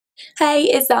Hey,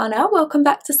 it's Zana. Welcome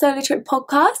back to Solo Trip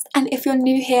Podcast. And if you're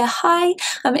new here, hi,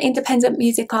 I'm an independent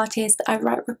music artist. I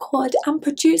write, record and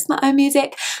produce my own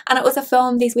music. And I also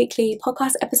film these weekly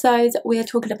podcast episodes. We are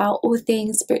talking about all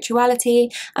things spirituality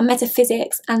and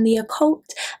metaphysics and the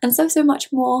occult and so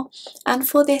much more. And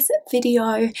for this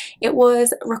video, it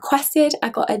was requested. I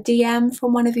got a DM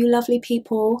from one of you lovely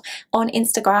people on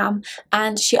Instagram,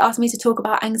 and she asked me to talk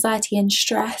about anxiety and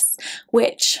stress,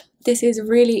 which this is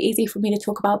really easy for me to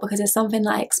talk about because it's something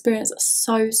that I experience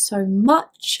so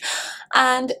much,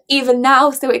 and even now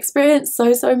still experience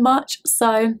so much.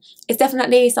 So it's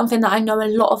definitely something that I know a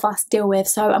lot of us deal with.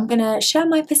 So I'm gonna share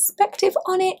my perspective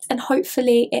on it and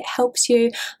hopefully it helps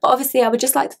you. But obviously I would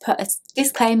just like to put a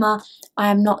disclaimer. I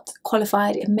am not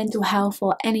qualified in mental health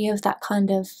or any of that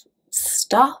kind of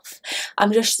stuff.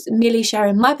 I'm just merely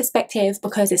sharing my perspective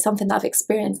because it's something that I've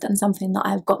experienced and something that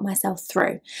I've got myself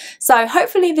through. So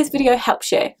hopefully this video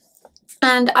helps you.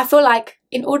 And I feel like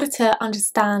in order to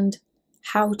understand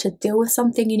how to deal with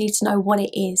something, you need to know what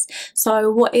it is. So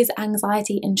what is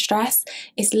anxiety and stress?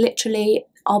 It's literally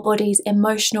our body's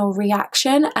emotional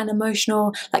reaction and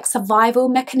emotional survival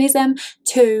mechanism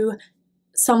to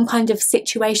some kind of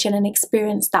situation and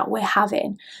experience that we're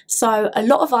having. So a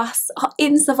lot of us are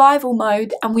in survival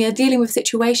mode and we are dealing with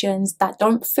situations that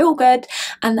don't feel good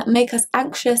and that make us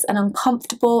anxious and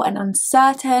uncomfortable and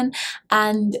uncertain,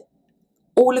 and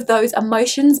all of those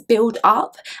emotions build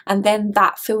up, and then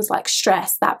that feels like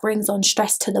stress. That brings on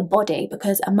stress to the body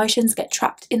because emotions get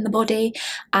trapped in the body,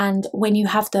 and when you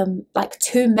have them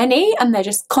too many and they're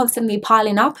just constantly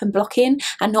piling up and blocking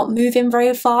and not moving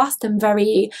very fast and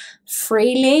very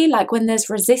freely, like when there's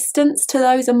resistance to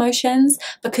those emotions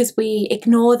because we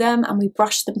ignore them and we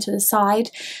brush them to the side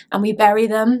and we bury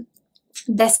them,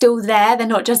 they're still there. They're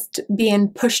not just being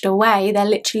pushed away, they're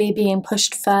literally being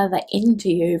pushed further into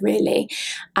you, really,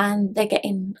 and they're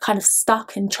getting kind of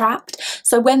stuck and trapped.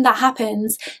 So when that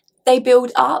happens, they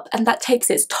build up, and that takes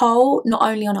its toll not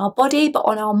only on our body but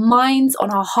on our minds,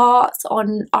 on our hearts,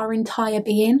 on our entire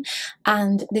being.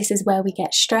 And this is where we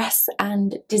get stress,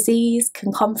 and disease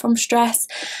can come from stress,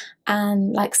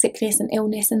 and sickness and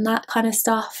illness and that kind of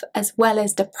stuff, as well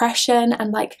as depression,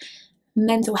 and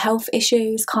mental health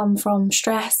issues come from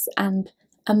stress and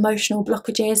emotional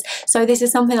blockages. So this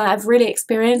is something that I've really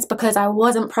experienced because I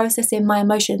wasn't processing my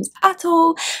emotions at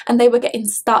all, and they were getting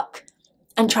stuck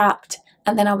and trapped,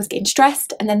 and then I was getting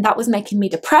stressed, and then that was making me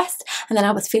depressed, and then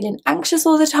I was feeling anxious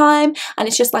all the time, and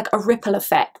it's just like a ripple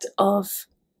effect of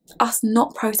us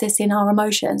not processing our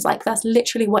emotions. That's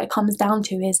literally what it comes down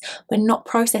to, is we're not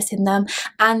processing them,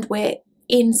 and we're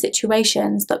in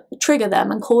situations that trigger them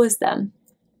and cause them.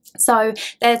 So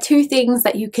there are two things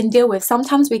that you can deal with.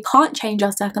 Sometimes we can't change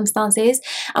our circumstances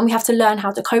and we have to learn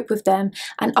how to cope with them,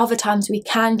 and other times we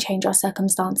can change our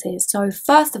circumstances. So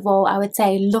first of all, I would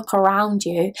say look around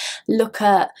you, look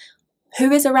at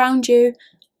who is around you,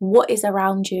 what is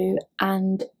around you,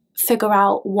 and figure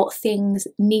out what things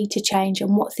need to change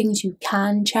and what things you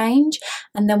can change,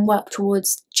 and then work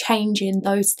towards changing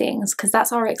those things, because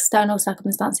that's our external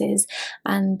circumstances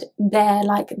and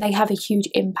they have a huge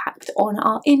impact on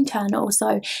our internal.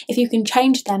 So if you can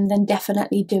change them, then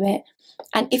definitely do it,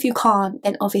 and if you can't,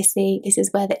 then obviously this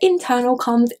is where the internal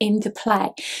comes into play.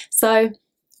 So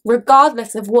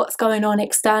regardless of what's going on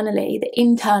externally, the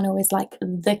internal is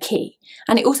the key,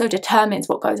 and it also determines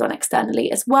what goes on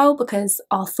externally as well, because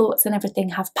our thoughts and everything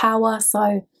have power.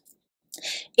 So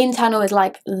internal is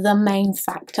the main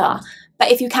factor,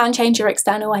 but if you can change your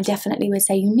external, I definitely would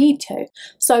say you need to.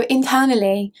 So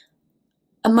internally,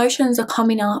 emotions are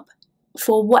coming up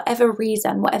for whatever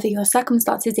reason, whatever your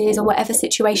circumstances is or whatever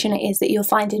situation it is that you're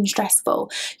finding stressful.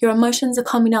 Your emotions are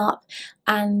coming up,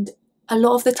 and a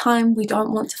lot of the time we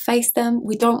don't want to face them.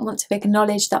 We don't want to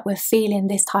acknowledge that we're feeling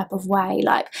this type of way.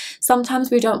 Sometimes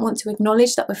we don't want to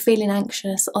acknowledge that we're feeling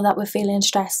anxious or that we're feeling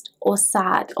stressed or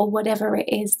sad or whatever it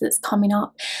is that's coming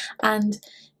up. And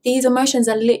these emotions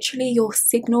are literally your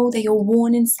signal. They're your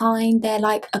warning sign. They're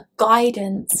like a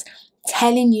guidance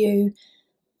telling you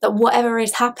that whatever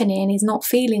is happening is not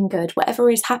feeling good.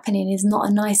 Whatever is happening is not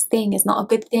a nice thing, is not a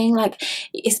good thing.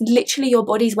 It's literally your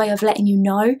body's way of letting you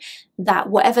know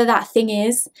that whatever that thing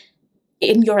is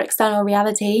in your external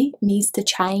reality needs to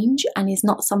change and is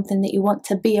not something that you want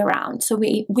to be around. So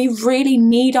we really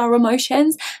need our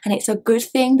emotions, and it's a good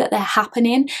thing that they're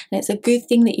happening, and it's a good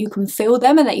thing that you can feel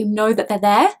them and that you know that they're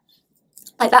there.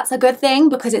 That's a good thing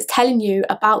because it's telling you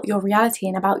about your reality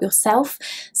and about yourself.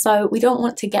 So we don't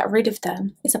want to get rid of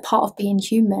them. It's a part of being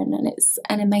human, and it's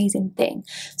an amazing thing.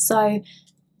 So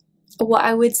what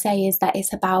I would say is that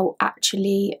it's about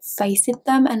actually facing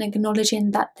them and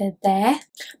acknowledging that they're there.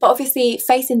 But obviously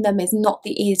facing them is not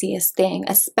the easiest thing,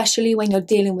 especially when you're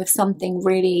dealing with something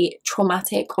really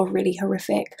traumatic or really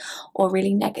horrific or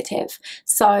really negative.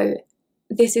 So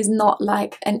this is not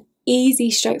like an easy,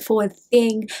 straightforward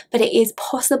thing, but it is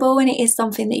possible, and it is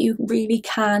something that you really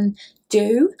can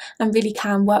do and really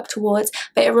can work towards.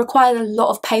 But it requires a lot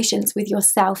of patience with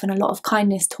yourself and a lot of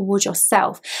kindness towards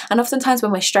yourself. And oftentimes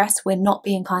when we're stressed, we're not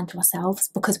being kind to ourselves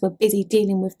because we're busy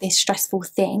dealing with this stressful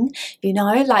thing, you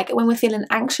know. Like when we're feeling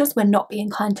anxious, we're not being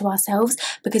kind to ourselves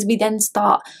because we then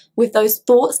start with those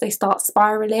thoughts, they start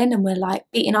spiraling, and we're like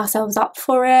beating ourselves up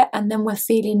for it, and then we're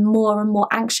feeling more and more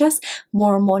anxious,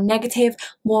 more and more negative,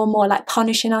 more and more like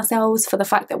punishing ourselves for the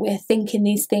fact that we're thinking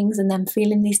these things and then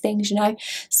feeling these things, you know.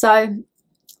 So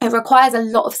it requires a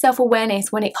lot of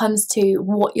self-awareness when it comes to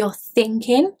what you're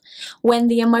thinking when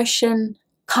the emotion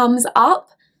comes up.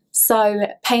 So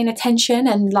paying attention,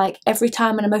 and like every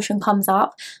time an emotion comes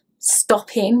up,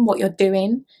 stopping what you're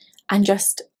doing and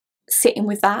just sitting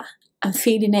with that and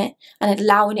feeling it and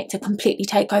allowing it to completely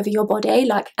take over your body.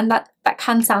 Like, and that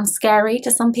can sound scary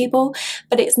to some people,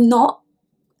 but it's not.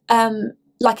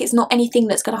 Like, it's not anything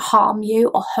that's going to harm you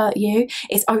or hurt you.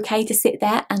 It's okay to sit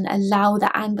there and allow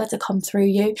that anger to come through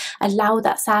you, allow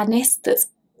that sadness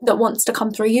that wants to come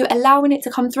through you, allowing it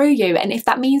to come through you. And if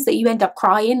that means that you end up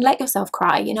crying, let yourself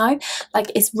cry, you know.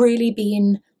 Like, it's really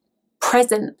being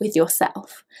present with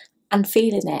yourself and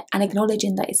feeling it and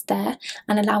acknowledging that it's there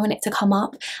and allowing it to come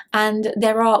up. And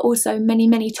there are also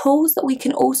many tools that we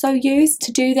can also use to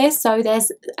do this. So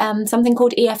there's something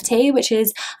called EFT, which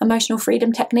is emotional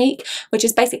freedom technique, which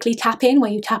is basically tapping,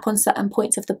 where you tap on certain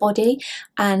points of the body,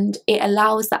 and it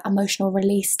allows that emotional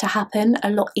release to happen a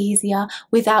lot easier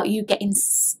without you getting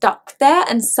stuck there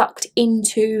and sucked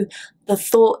into the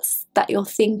thoughts that you're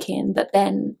thinking that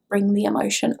then bring the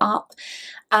emotion up.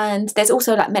 And there's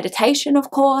also like meditation,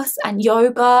 of course, and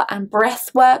yoga and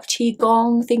breath work,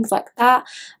 qigong, things like that.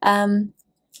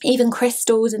 Even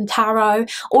crystals and tarot.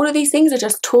 All of these things are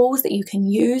just tools that you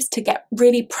can use to get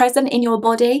really present in your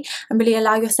body and really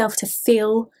allow yourself to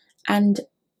feel and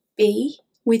be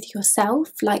with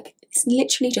yourself. Like, it's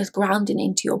literally just grounding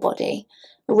into your body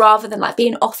rather than like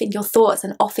being off in your thoughts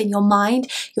and off in your mind.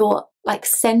 You're like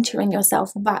centering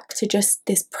yourself back to just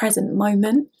this present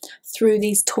moment through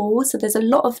these tools. So there's a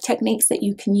lot of techniques that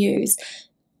you can use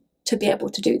to be able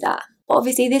to do that. But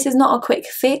obviously this is not a quick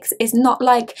fix. It's not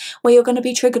like where you're going to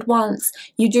be triggered once,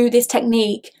 you do this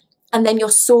technique and then you're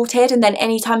sorted, and then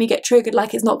anytime you get triggered,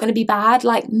 like, it's not going to be bad.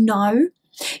 Like, no.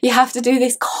 You have to do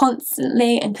this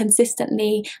constantly and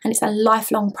consistently, and it's a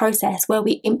lifelong process where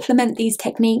we implement these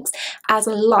techniques as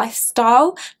a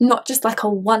lifestyle, not just like a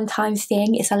one-time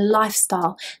thing. It's a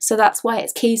lifestyle. So that's why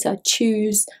it's key to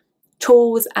choose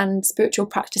tools and spiritual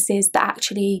practices that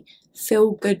actually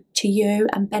feel good to you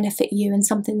and benefit you and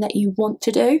something that you want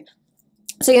to do.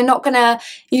 So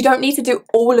you don't need to do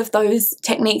all of those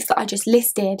techniques that I just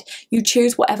listed. You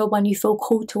choose whatever one you feel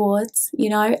called towards, you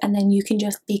know, and then you can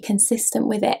just be consistent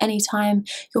with it. Anytime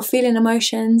you're feeling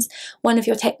emotions, one of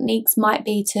your techniques might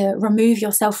be to remove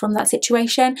yourself from that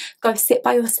situation. Go sit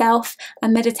by yourself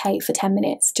and meditate for 10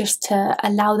 minutes just to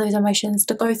allow those emotions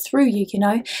to go through you, you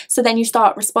know. So then you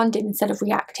start responding instead of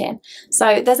reacting.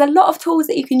 So there's a lot of tools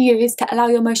that you can use to allow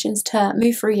your emotions to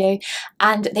move through you,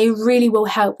 and they really will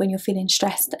help when you're feeling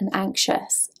stressed and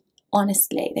anxious.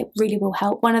 Honestly, they really will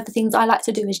help. One of the things I like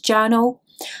to do is journal,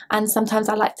 and sometimes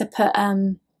I like to put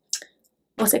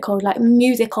what's it called, like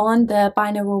music on, the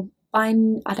I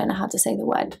don't know how to say the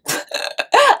word.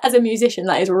 As a musician,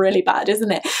 that is really bad,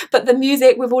 isn't it? But the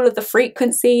music with all of the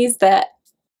frequencies that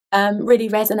really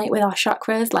resonate with our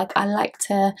chakras, like, I like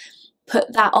to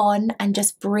put that on and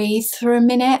just breathe for a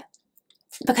minute,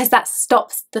 because that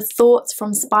stops the thoughts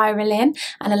from spiraling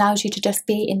and allows you to just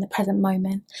be in the present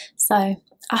moment. So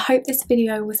I hope this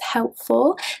video was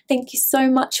helpful. Thank you so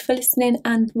much for listening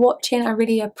and watching. I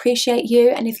really appreciate you.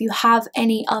 And if you have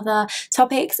any other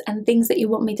topics and things that you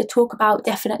want me to talk about,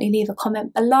 definitely leave a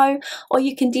comment below, or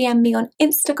you can DM me on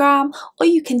Instagram, or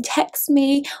you can text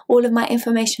me. All of my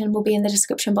information will be in the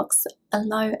description box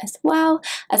below, as well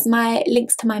as my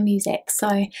links to my music. So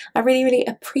I really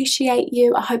appreciate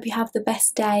you. I hope you have the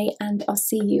best day, and I'll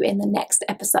see you in the next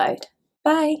episode.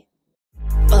 Bye.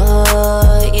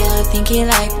 Oh, yeah, I think you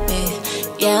like me.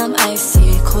 Yeah, I'm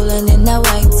icy, cooling in that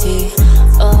white tea.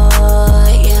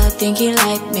 Oh, yeah, I think you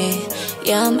like me.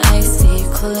 Yeah, I'm icy,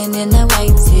 cooling in that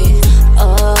white tea.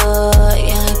 Oh,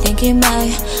 yeah, I think you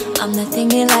might. I'm the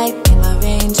thing you like, in my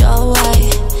range all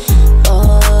white.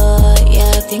 Oh,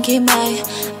 yeah, I think you might.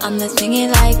 I'm the thing you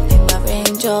like, in my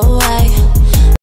range all white.